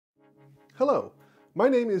Hello, my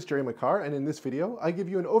name is Jerry McCarr, and in this video I give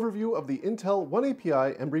you an overview of the Intel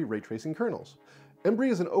oneAPI Embree Ray Tracing Kernels. Embree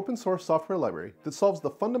is an open source software library that solves the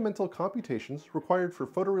fundamental computations required for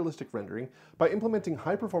photorealistic rendering by implementing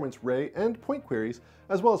high-performance ray and point queries,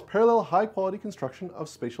 as well as parallel high-quality construction of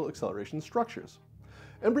spatial acceleration structures.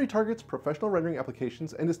 Embree targets professional rendering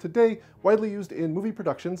applications and is today widely used in movie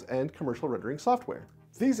productions and commercial rendering software.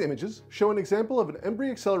 These images show an example of an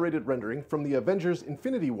Embree accelerated rendering from the Avengers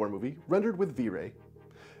Infinity War movie rendered with V-Ray.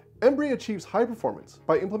 Embree achieves high performance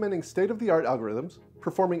by implementing state-of-the-art algorithms,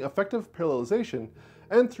 performing effective parallelization,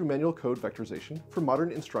 and through manual code vectorization for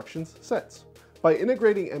modern instructions sets. By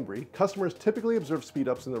integrating Embree, customers typically observe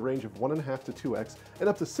speedups in the range of 1.5 to 2x and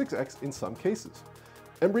up to 6x in some cases.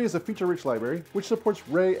 Embree is a feature-rich library which supports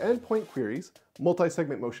ray and point queries,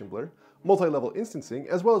 multi-segment motion blur, multi-level instancing,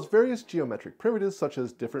 as well as various geometric primitives such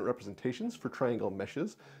as different representations for triangle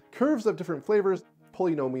meshes, curves of different flavors,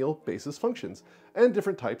 polynomial basis functions, and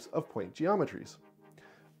different types of point geometries.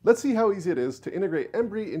 Let's see how easy it is to integrate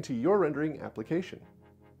Embree into your rendering application.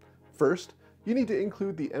 First, you need to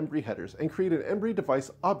include the Embree headers and create an Embree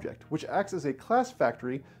device object, which acts as a class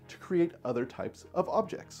factory to create other types of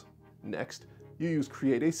objects. Next, you use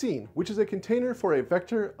create a scene, which is a container for a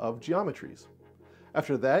vector of geometries.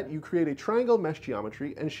 After that, you create a triangle mesh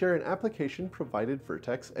geometry and share an application provided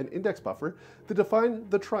vertex and index buffer that define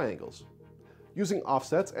the triangles. Using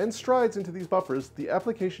offsets and strides into these buffers, the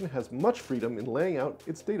application has much freedom in laying out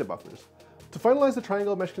its data buffers. To finalize the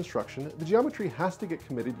triangle mesh construction, the geometry has to get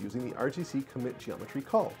committed using the RTC commit geometry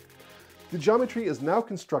call. The geometry is now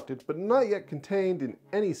constructed but not yet contained in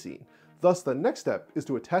any scene. Thus, the next step is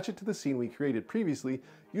to attach it to the scene we created previously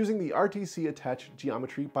using the RTC attach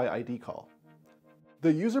geometry by ID call.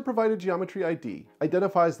 The user-provided geometry ID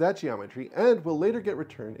identifies that geometry and will later get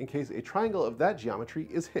returned in case a triangle of that geometry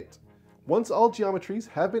is hit. Once all geometries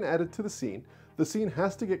have been added to the scene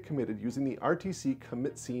has to get committed using the RTC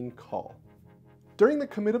commit scene call. During the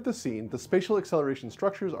commit of the scene, the spatial acceleration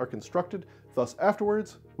structures are constructed, thus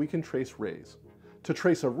afterwards, we can trace rays. To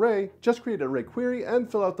trace a ray, just create a ray query and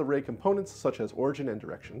fill out the ray components such as origin and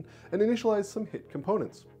direction, and initialize some hit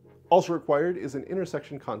components. Also required is an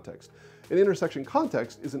intersection context. An intersection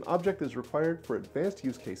context is an object that is required for advanced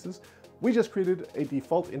use cases. We just created a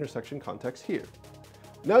default intersection context here.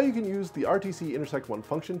 Now you can use the RTC intersect one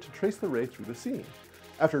function to trace the ray through the scene.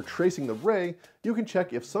 After tracing the ray, you can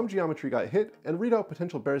check if some geometry got hit and read out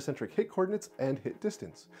potential barycentric hit coordinates and hit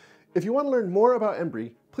distance. If you want to learn more about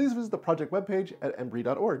Embree, please visit the project webpage at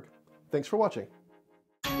embree.org. Thanks for watching.